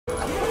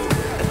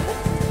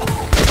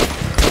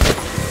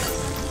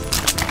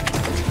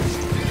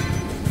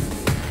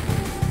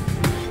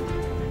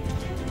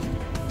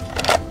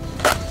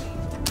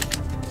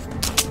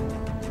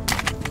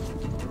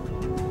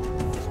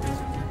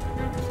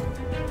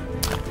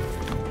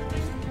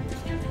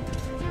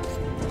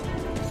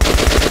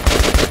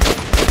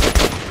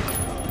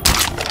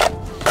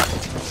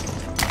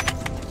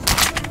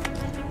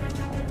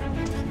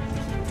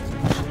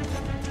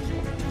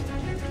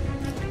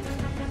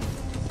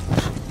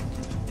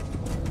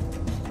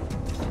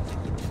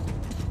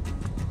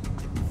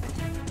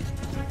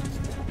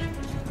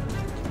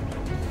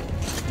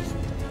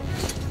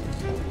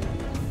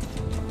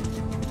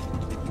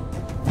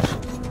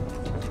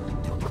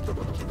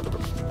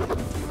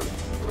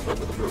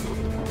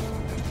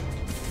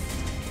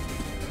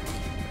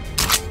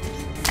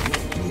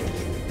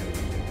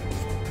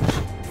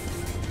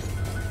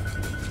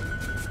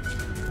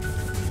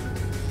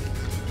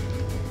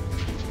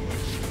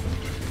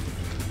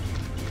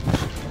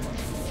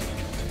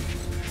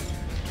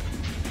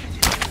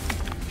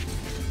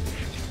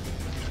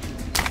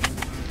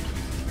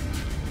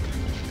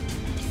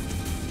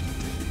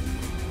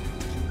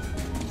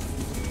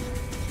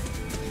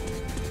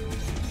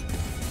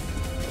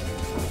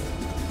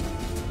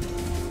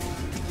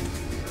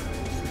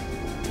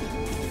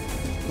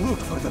Look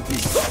for the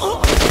beast.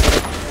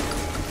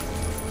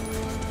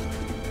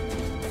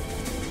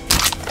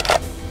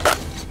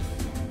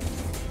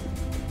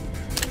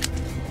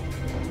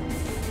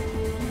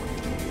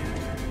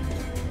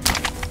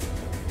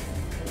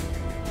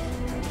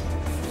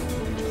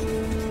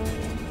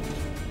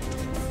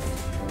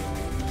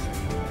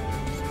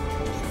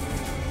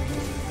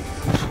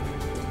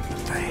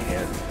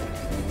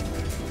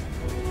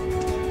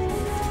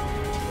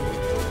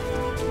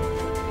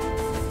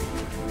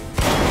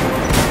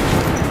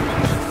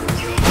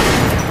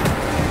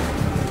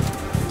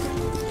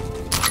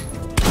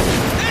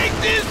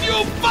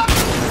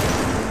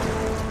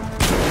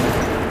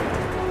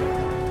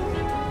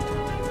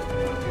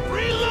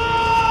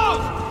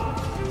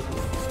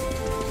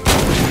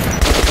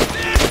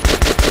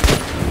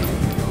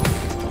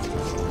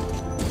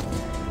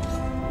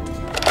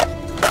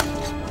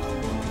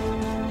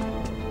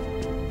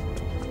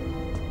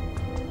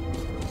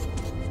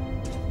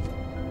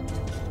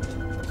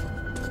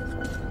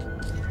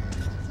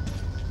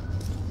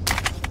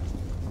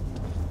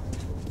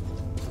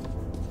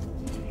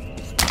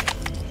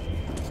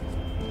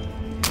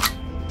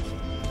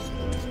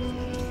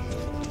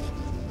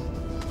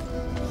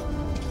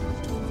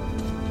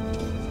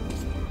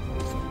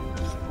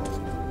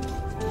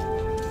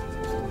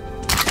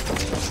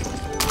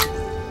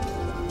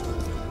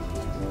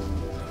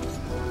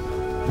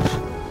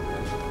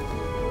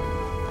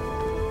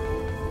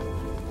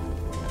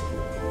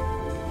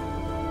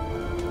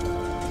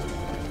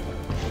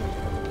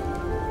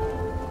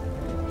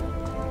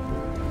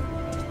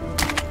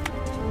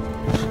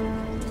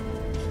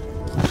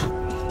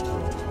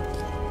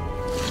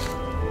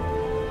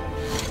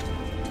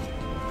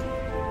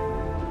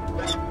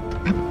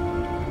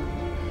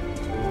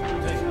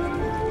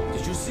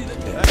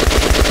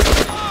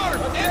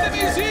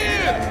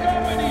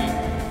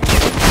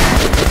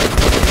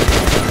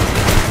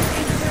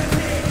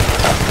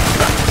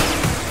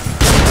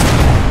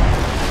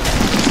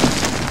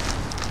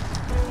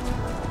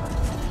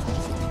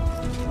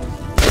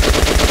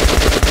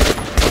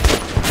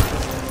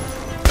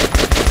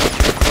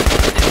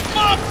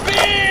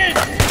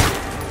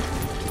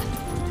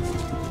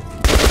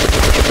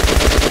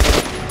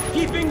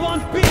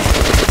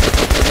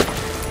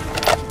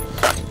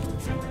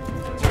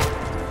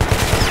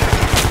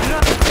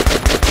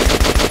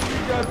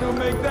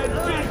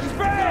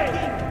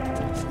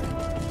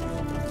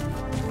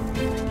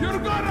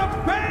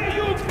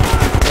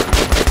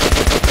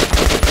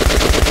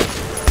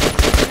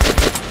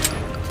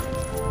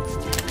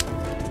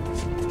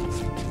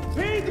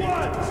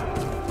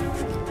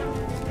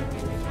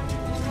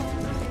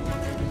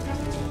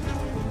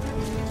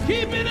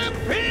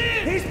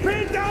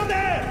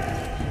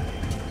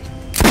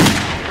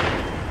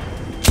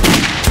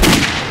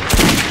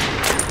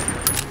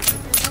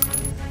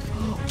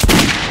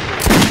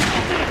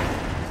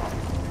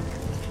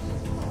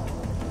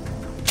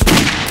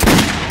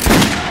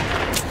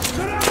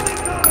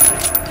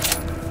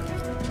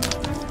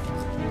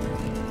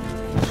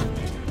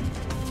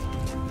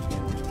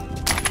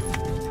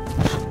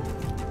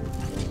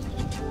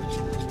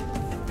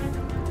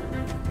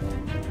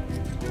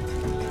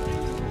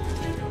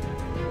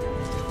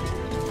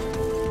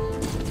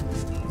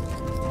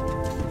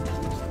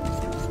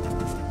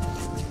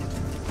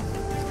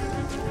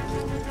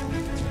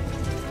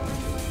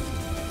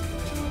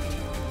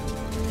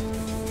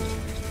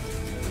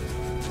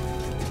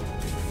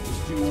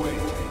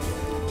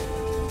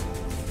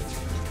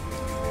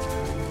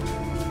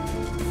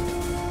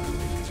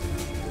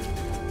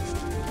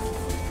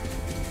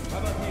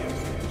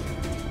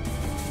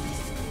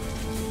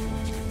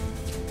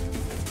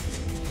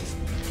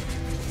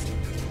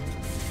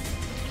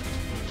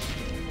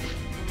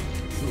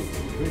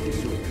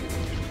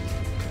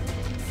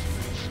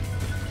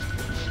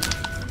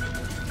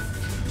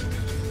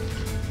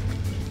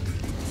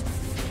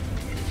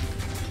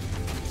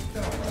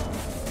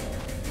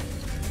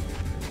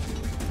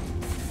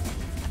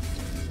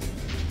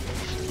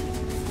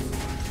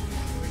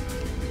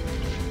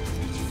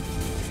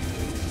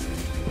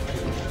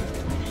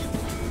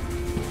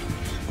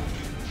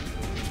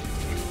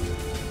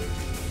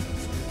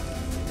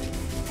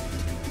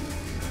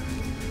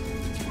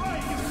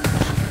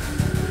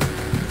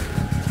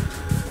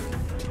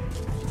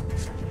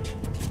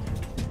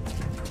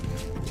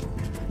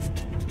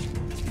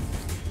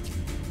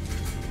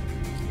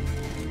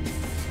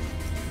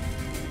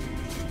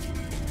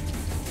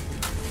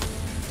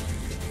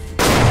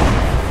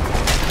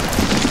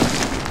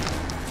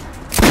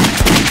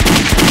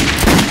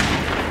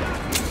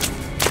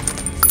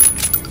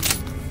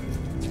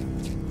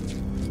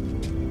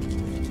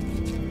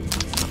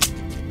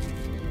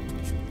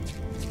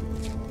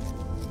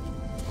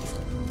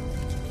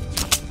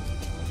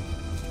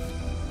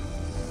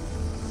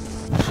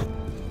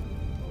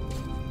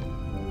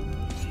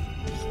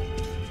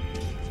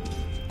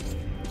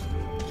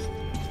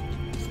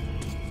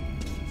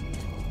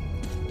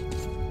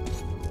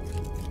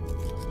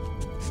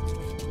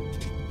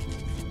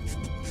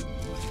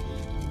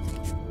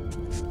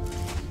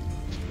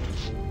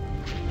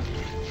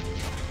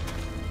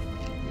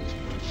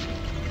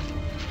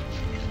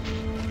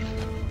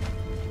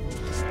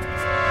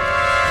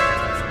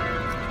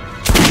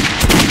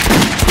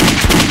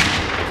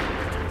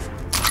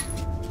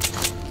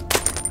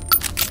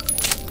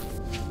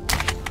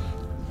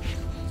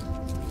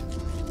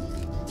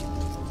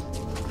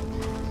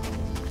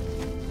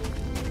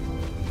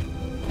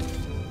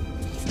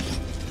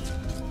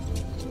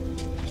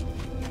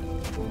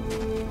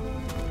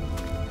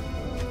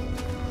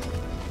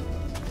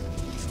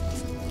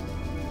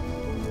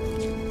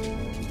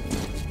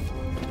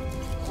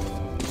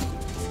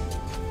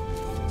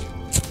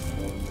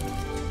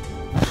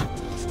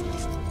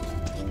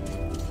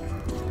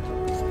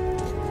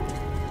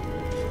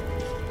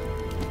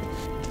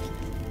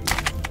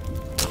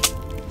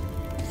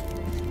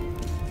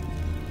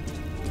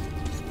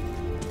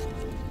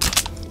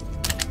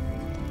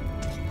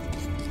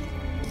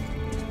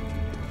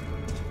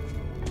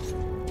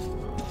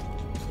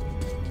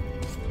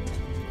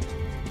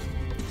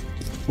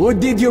 What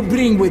did you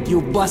bring with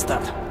you,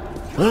 bastard?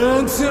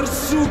 Answer,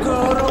 сука,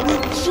 or I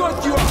will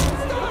shot you!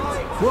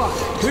 What?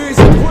 Who is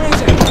it? Who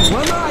is it?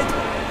 One night!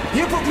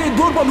 Hypocrite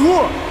Bourbon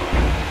who?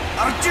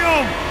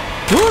 Артём!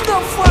 Who the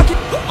fuck?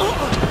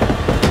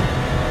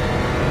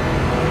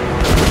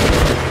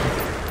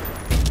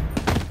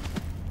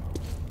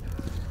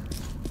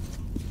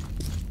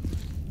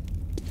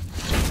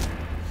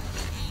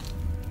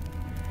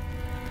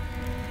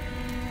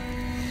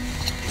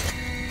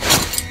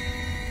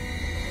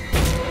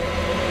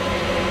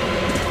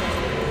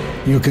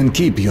 You can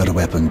keep your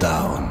weapon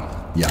down,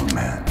 young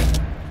man.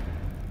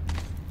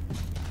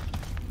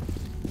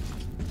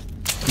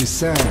 It's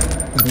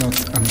sad, but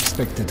not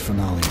unexpected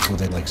finale for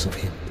the likes of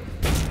him.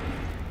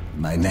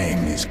 My name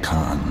is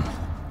Khan.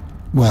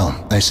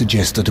 Well, I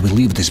suggest that we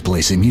leave this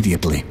place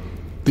immediately.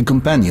 The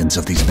companions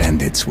of these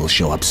bandits will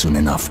show up soon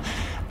enough,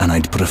 and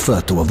I'd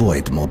prefer to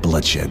avoid more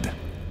bloodshed.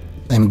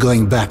 I'm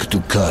going back to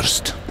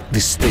Cursed.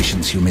 This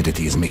station's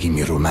humidity is making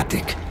me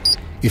rheumatic.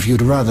 If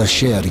you'd rather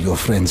share your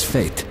friend's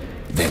fate,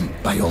 then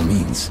by all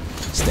means,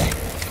 stay.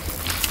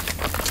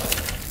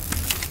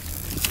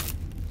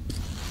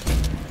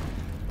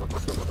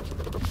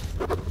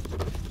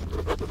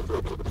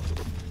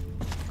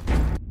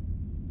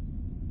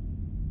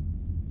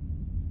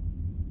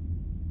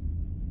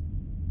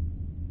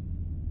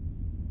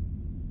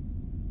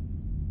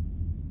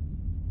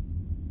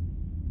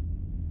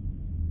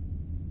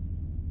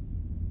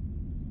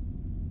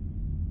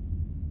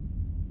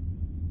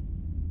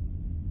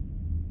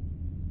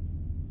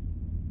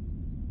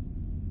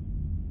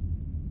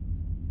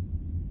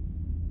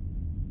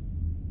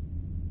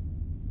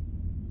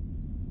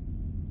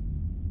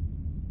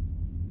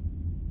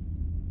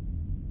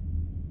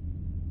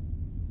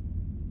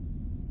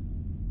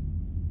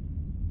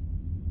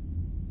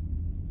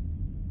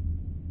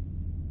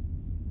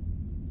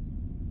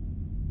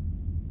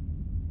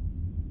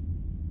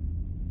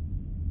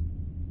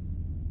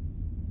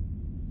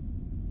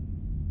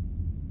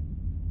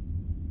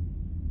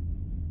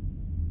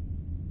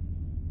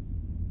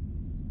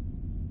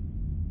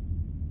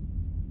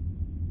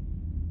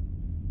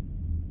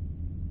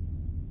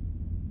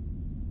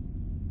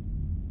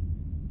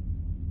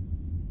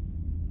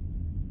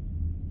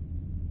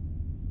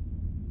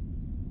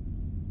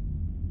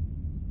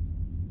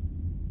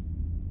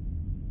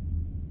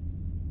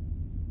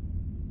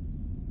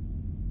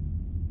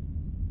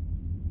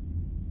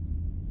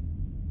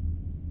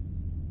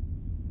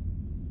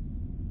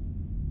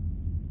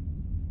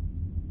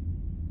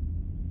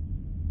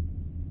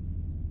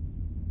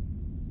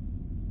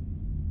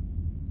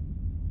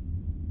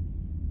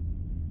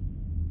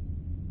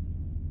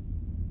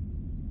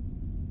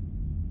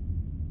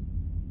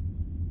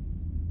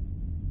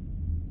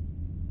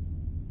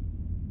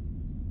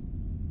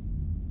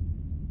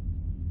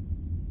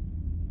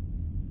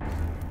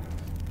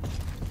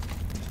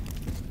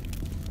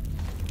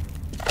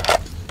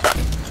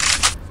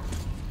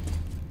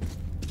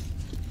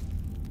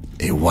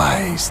 A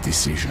wise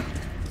decision.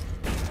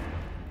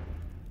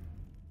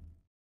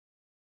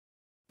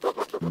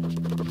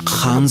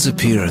 Khan's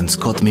appearance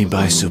caught me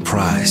by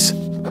surprise.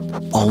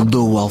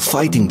 Although while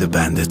fighting the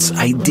bandits,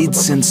 I did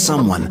sense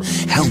someone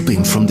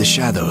helping from the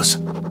shadows.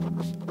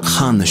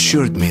 Khan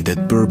assured me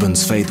that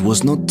Bourbon's fate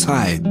was not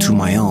tied to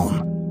my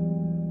own.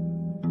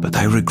 But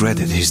I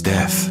regretted his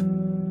death.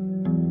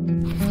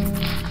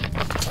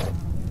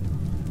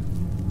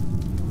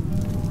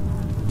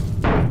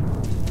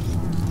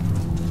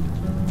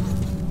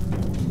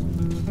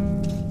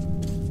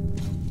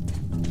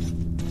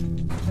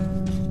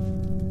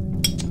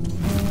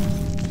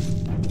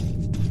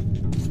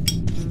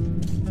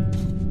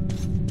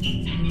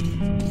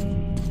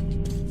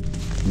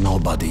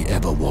 Nobody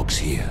ever walks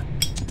here.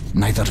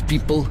 Neither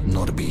people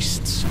nor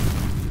beasts.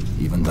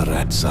 Even the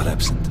rats are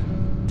absent.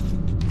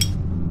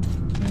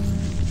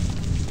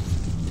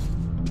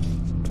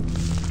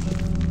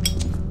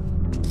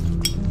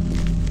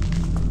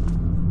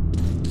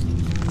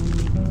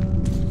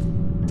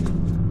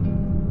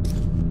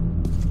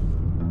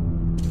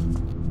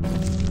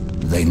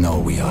 They know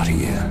we are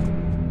here.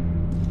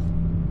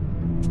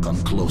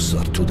 Come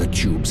closer to the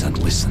tubes and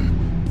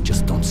listen.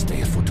 Just don't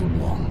stay for too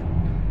long.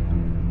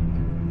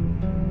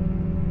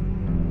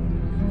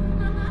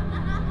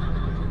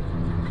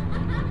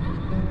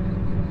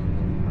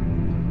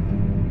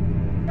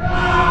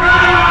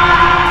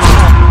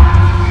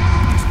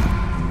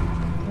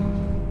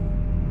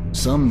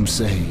 Some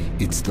say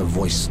it's the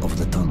voice of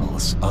the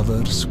tunnels.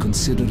 Others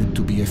consider it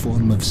to be a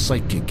form of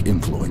psychic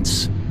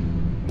influence.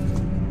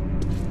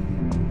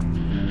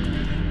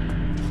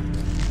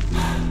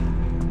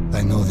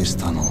 I know this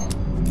tunnel,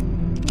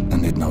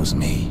 and it knows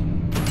me.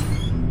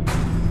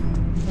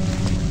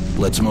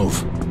 Let's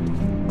move.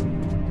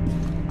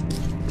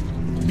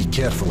 Be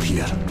careful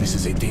here. This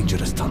is a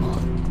dangerous tunnel.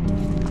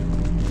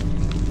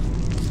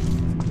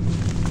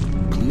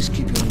 Please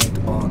keep your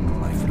light on,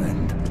 my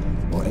friend,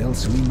 or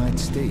else we might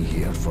stay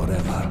here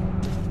forever.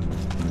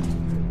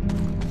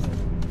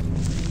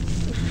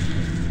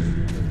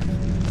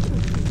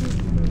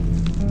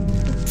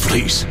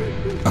 Freeze,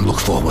 and look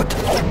forward.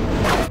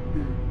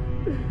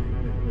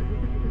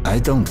 I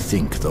don't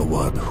think the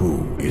word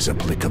who is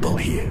applicable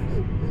here.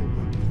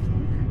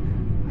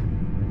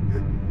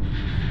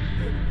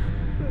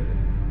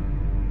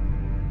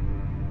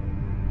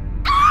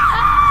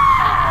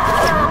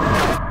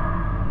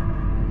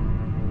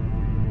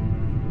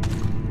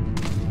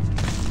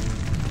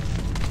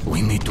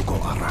 We need to go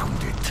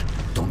around it.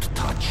 Don't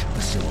touch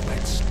the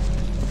silhouettes.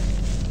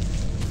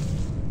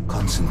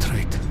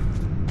 Concentrate.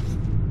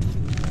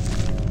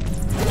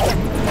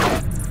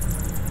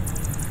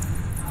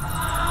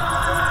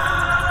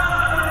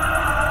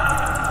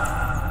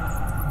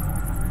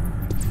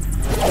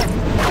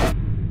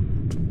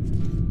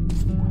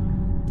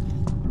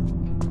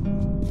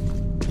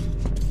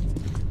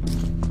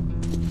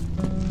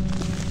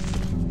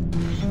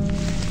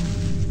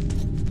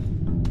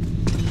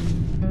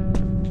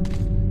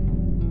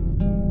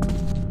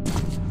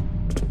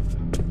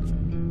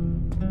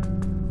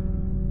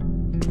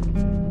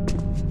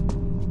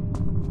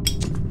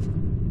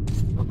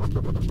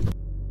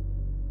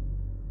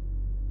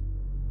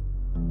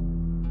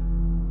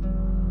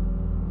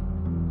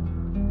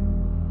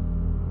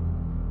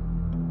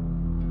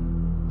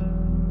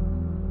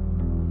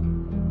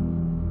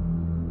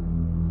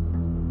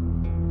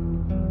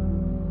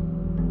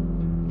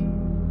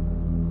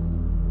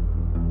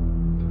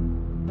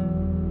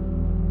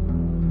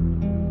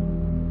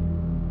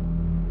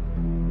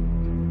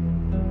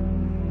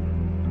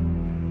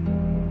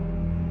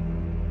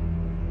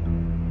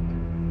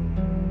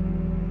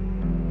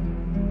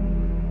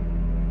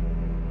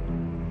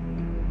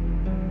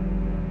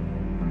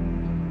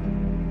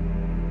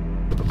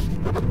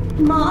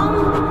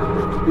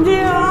 Mom,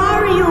 where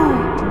are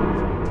you?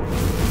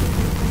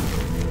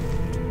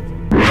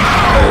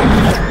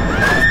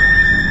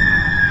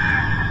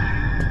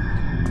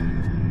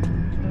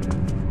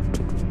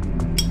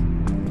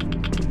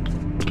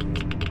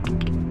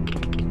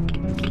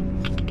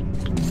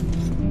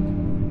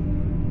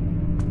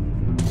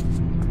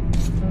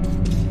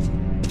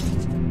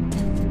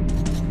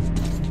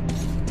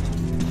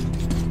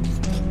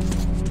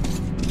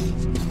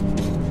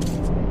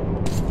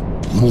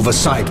 Move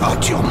aside,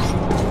 Artyom.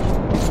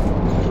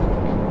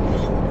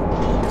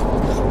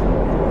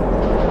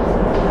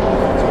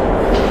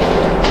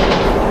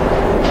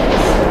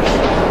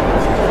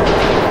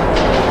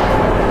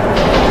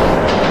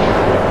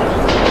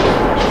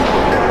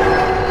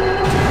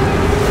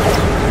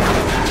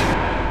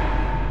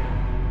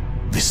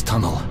 This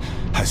tunnel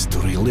has to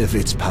relive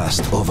its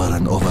past over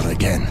and over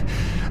again.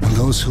 And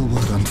those who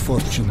were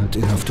unfortunate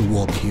enough to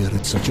walk here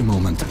at such a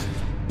moment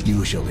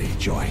usually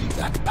join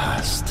that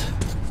past.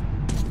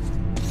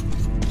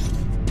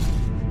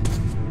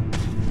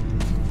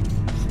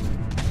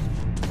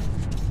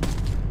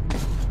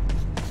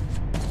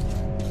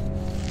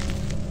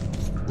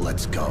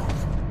 Let's go.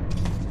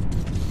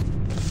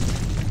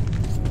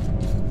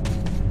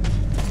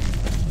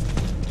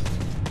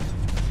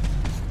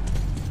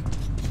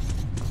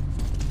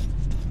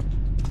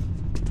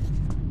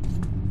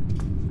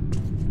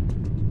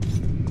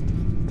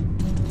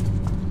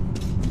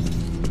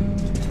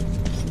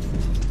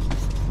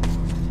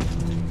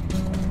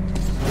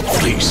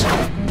 Freeze,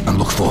 and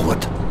look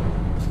forward.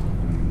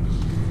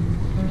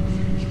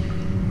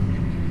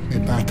 A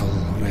battle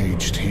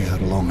raged here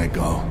long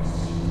ago.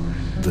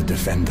 The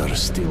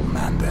defenders still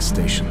man their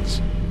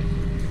stations.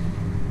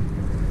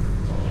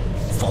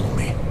 Follow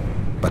me,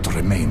 but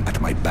remain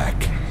at my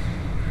back.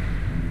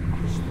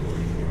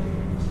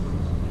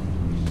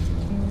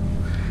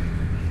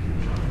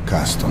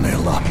 Castone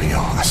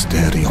lapio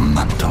asterium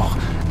manto.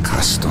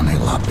 Castone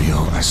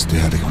lapio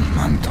asterium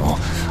manto.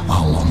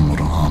 Alum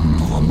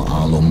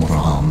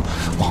ram.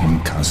 Om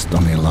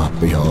castone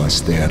lapio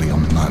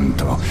asterium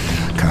manto.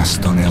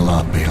 Castone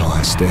lapio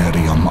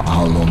asterium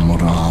alum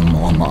ram.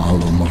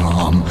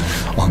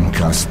 Om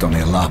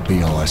castone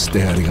lapio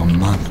asterium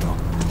manto.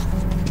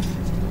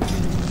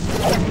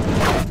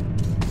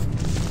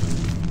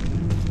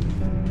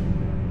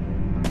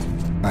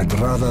 I'd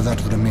rather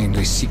that remained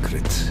a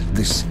secret.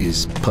 This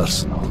is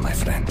personal, my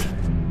friend.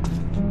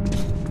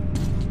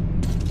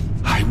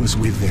 I was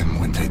with them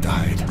when they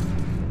died.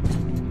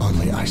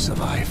 Only I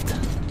survived.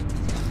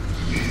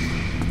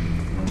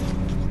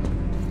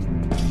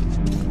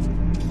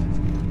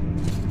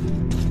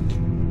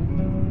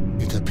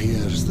 It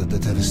appears that the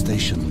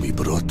devastation we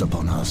brought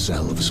upon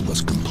ourselves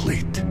was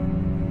complete.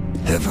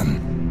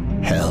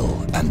 Heaven,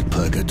 hell, and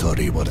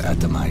purgatory were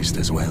atomized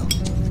as well.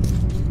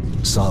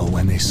 So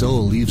when a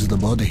soul leaves the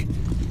body,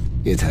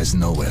 it has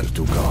nowhere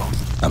to go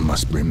and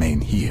must remain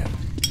here,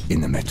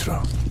 in the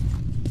metro.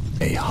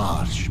 A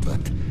harsh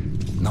but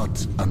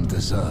not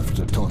undeserved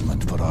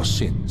atonement for our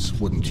sins,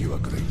 wouldn't you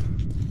agree?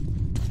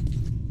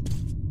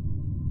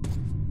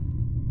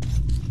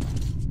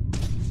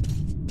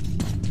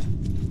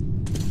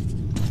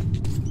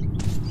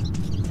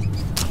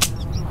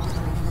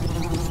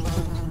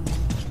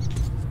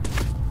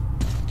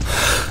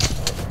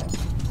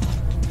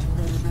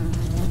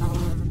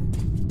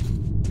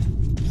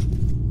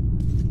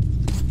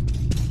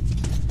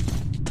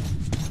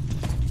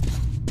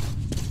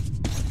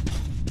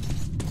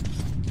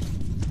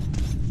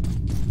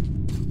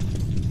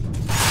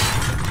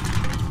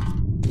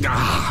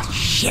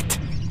 Shit!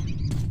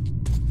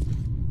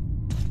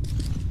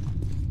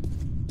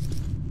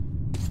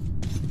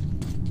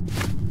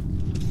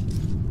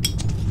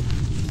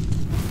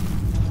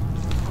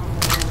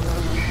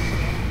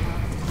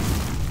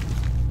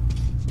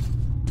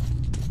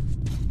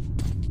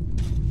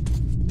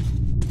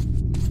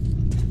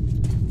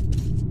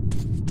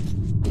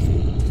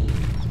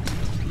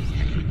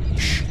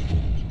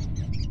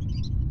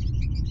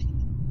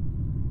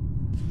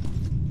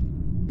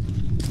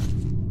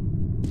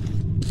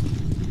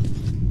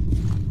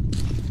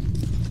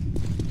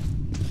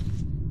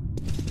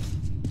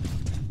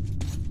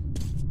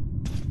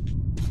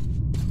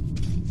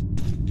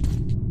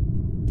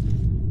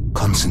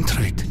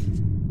 Concentrate.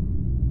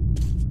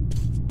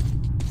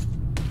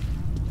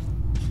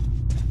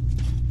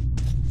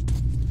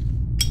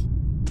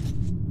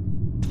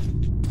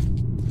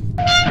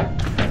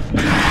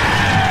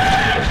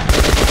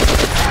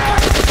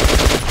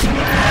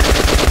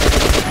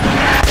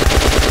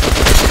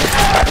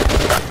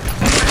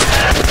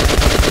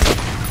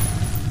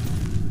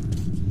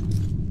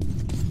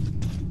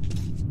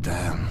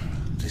 Damn,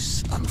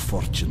 this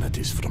unfortunate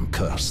is from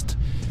Cursed.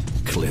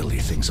 Clearly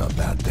things are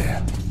bad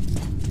there.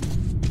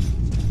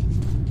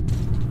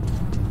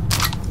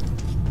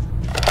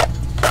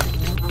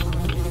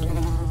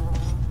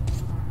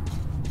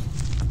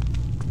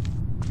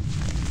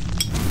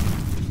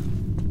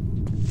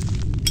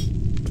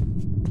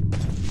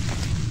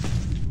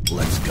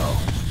 Let's go.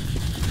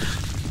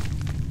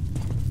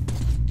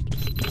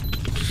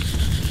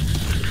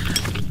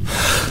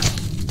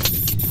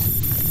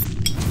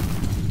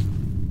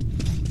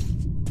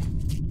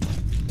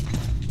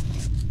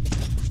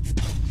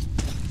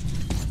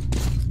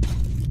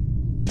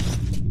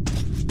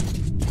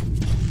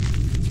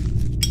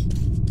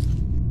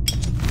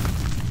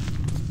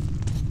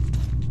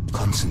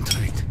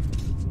 Concentrate.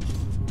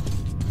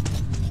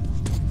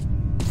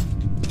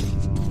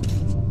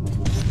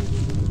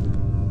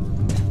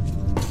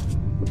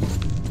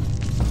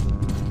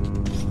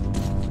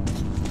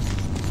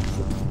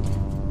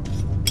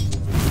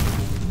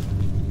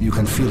 You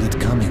can feel it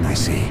coming, I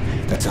see.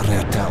 That's a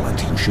rare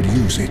talent. You should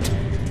use it.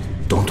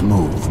 Don't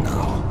move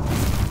now.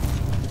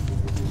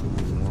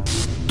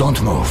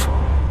 Don't move.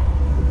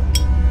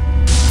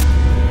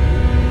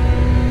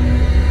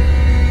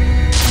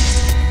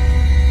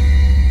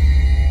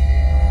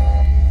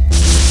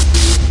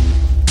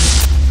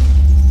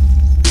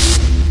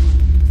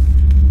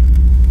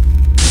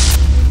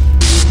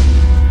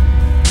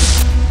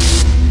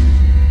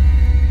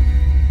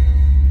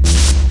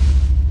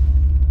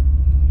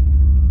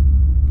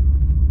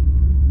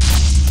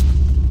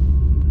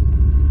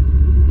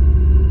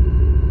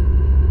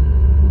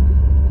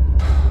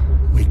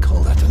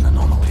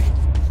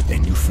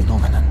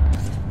 Phenomenon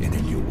in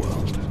a new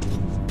world.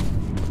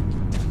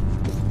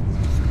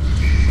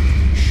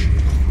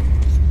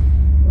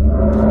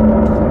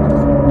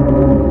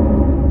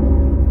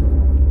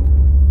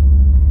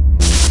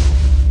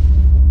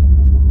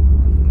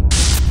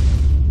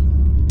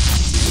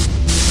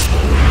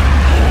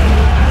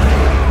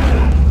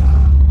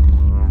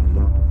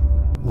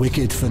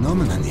 Wicked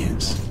phenomenon,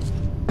 yes.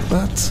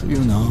 But, you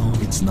know,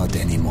 it's not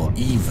any more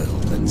evil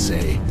than,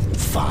 say,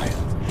 fire.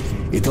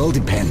 It all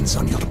depends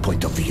on your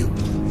point of view.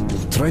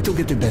 Try to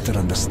get a better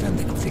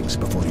understanding of things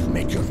before you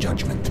make your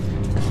judgment.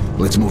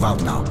 Let's move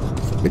out now.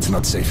 It's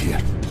not safe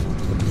here.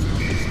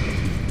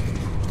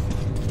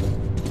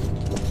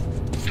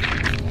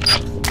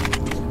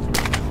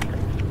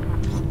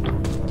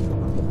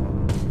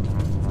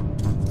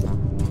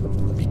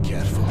 Be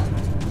careful.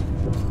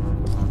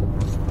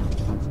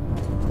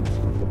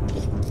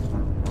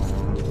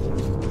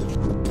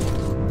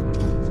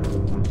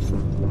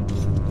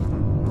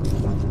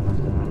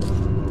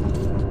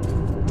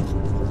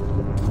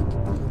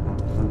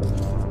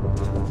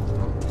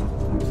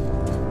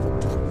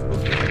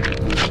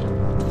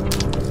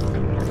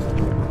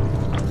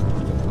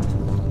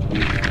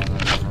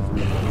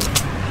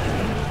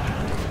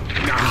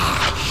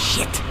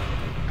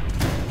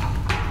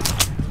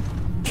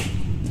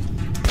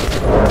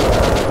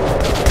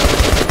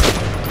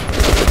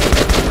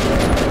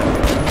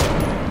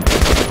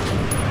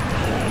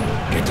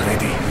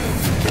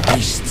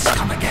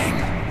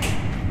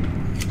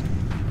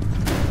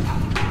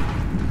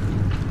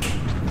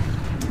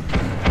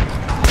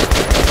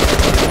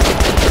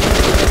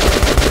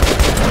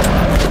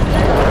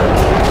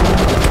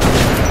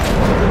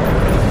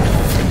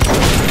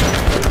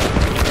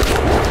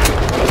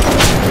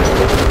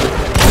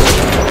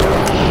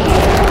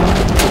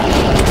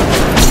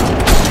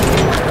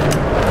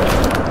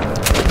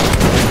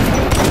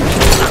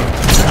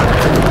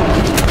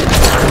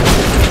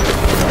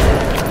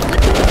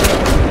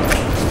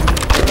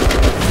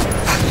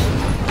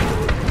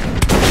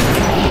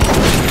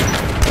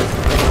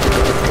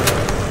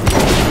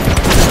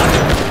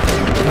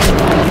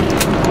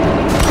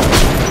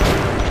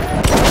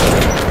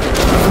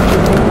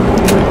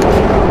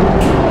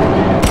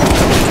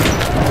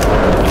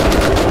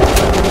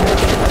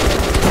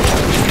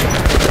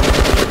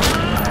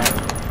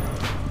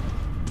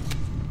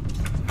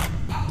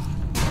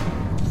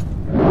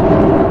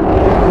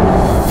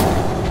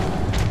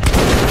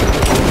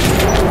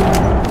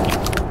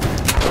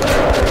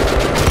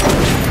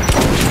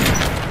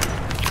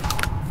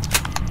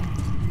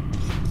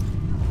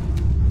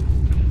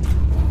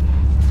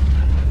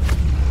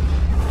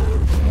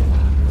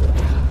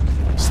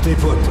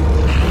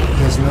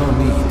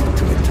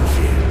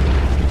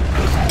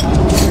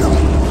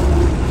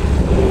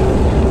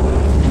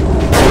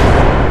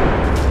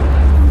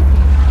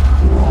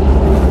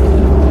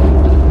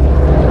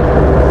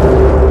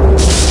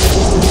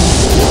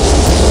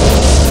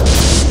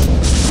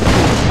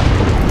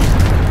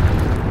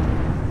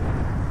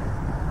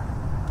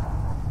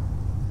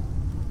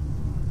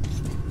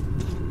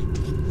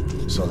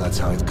 So that's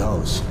how it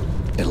goes.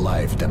 A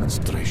live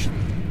demonstration.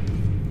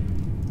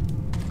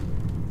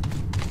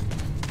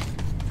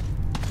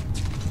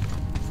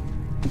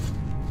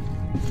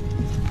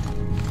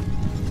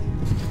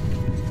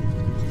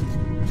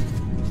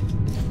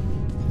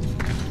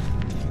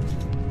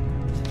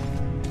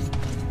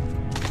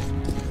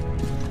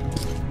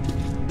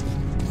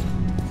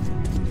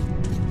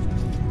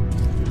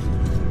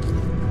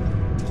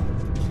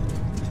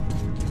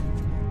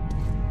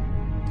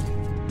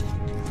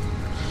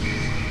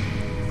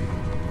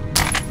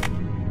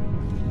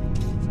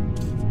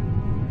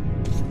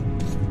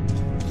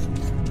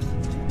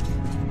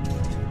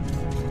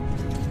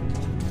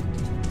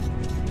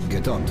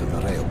 Get onto the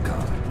rail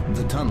car.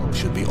 The tunnel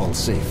should be all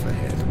safe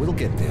ahead. We'll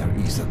get there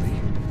easily.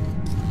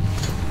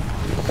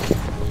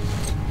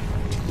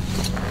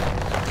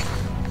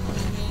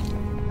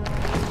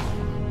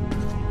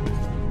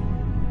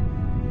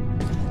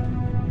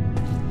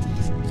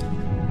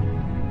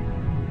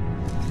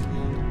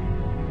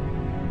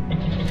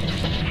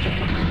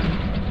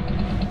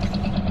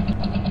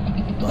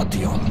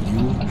 Artyom,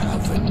 you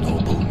have a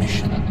noble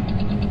mission.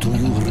 Do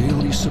you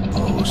really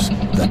suppose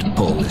that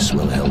Polis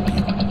will help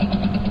you?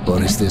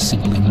 Or is there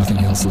simply nothing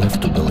else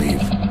left to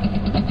believe?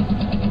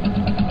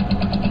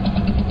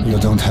 You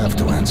don't have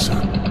to answer.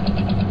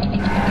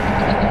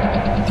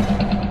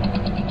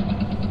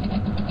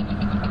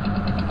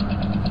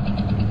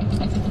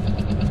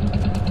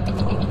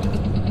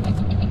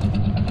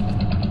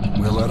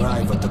 We'll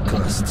arrive at the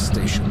cursed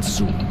station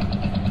soon.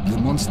 The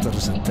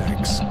monster's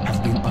attacks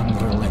have been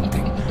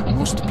unrelenting.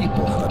 Most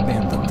people have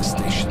abandoned the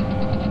station.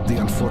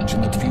 The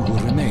unfortunate few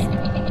who remain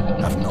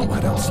have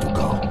nowhere else to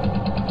go.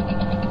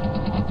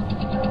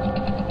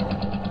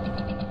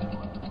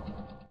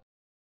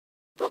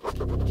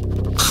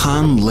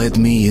 Khan led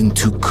me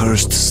into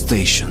Cursed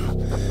Station.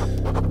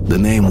 The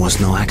name was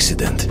no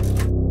accident.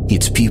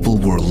 Its people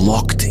were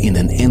locked in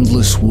an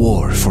endless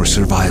war for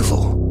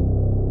survival.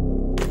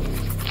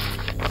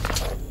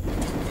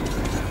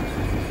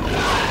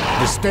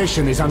 The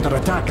station is under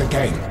attack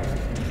again.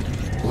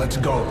 Let's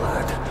go,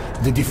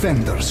 lad. The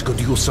defenders could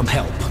use some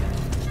help.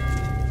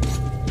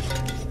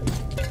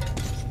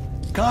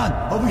 Khan,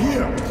 over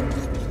here!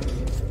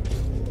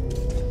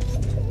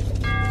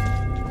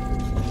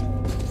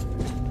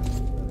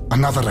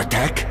 Another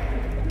attack?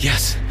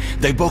 Yes,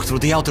 they broke through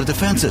the outer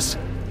defenses.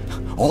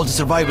 All the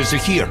survivors are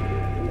here.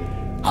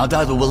 I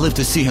doubt we will live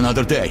to see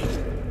another day.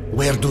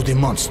 Where do the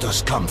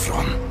monsters come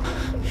from?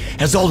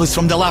 As always,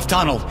 from the left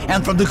tunnel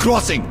and from the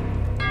crossing.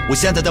 We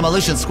sent a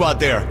demolition squad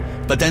there,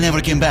 but they never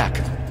came back.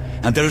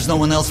 And there is no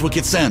one else we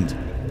could send.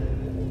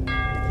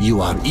 You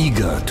are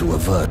eager to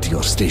avert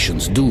your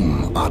station's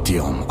doom,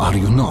 Artyom, are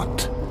you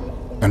not?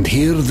 And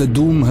here the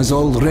doom has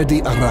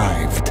already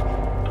arrived.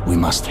 We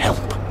must help.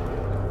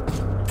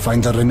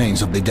 Find the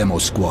remains of the demo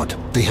squad.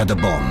 They had a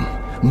bomb.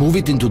 Move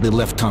it into the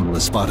left tunnel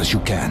as far as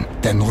you can,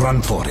 then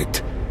run for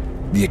it.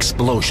 The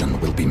explosion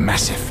will be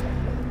massive.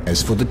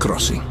 As for the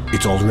crossing,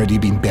 it's already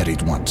been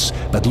buried once,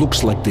 but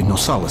looks like the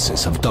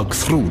Nosalises have dug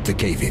through the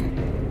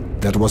cave-in.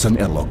 There was an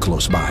airlock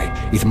close by.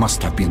 It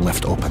must have been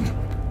left open.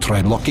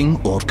 Try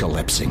locking or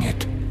collapsing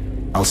it.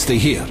 I'll stay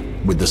here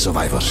with the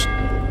survivors.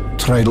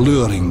 Try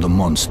luring the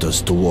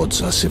monsters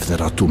towards us if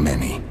there are too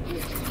many.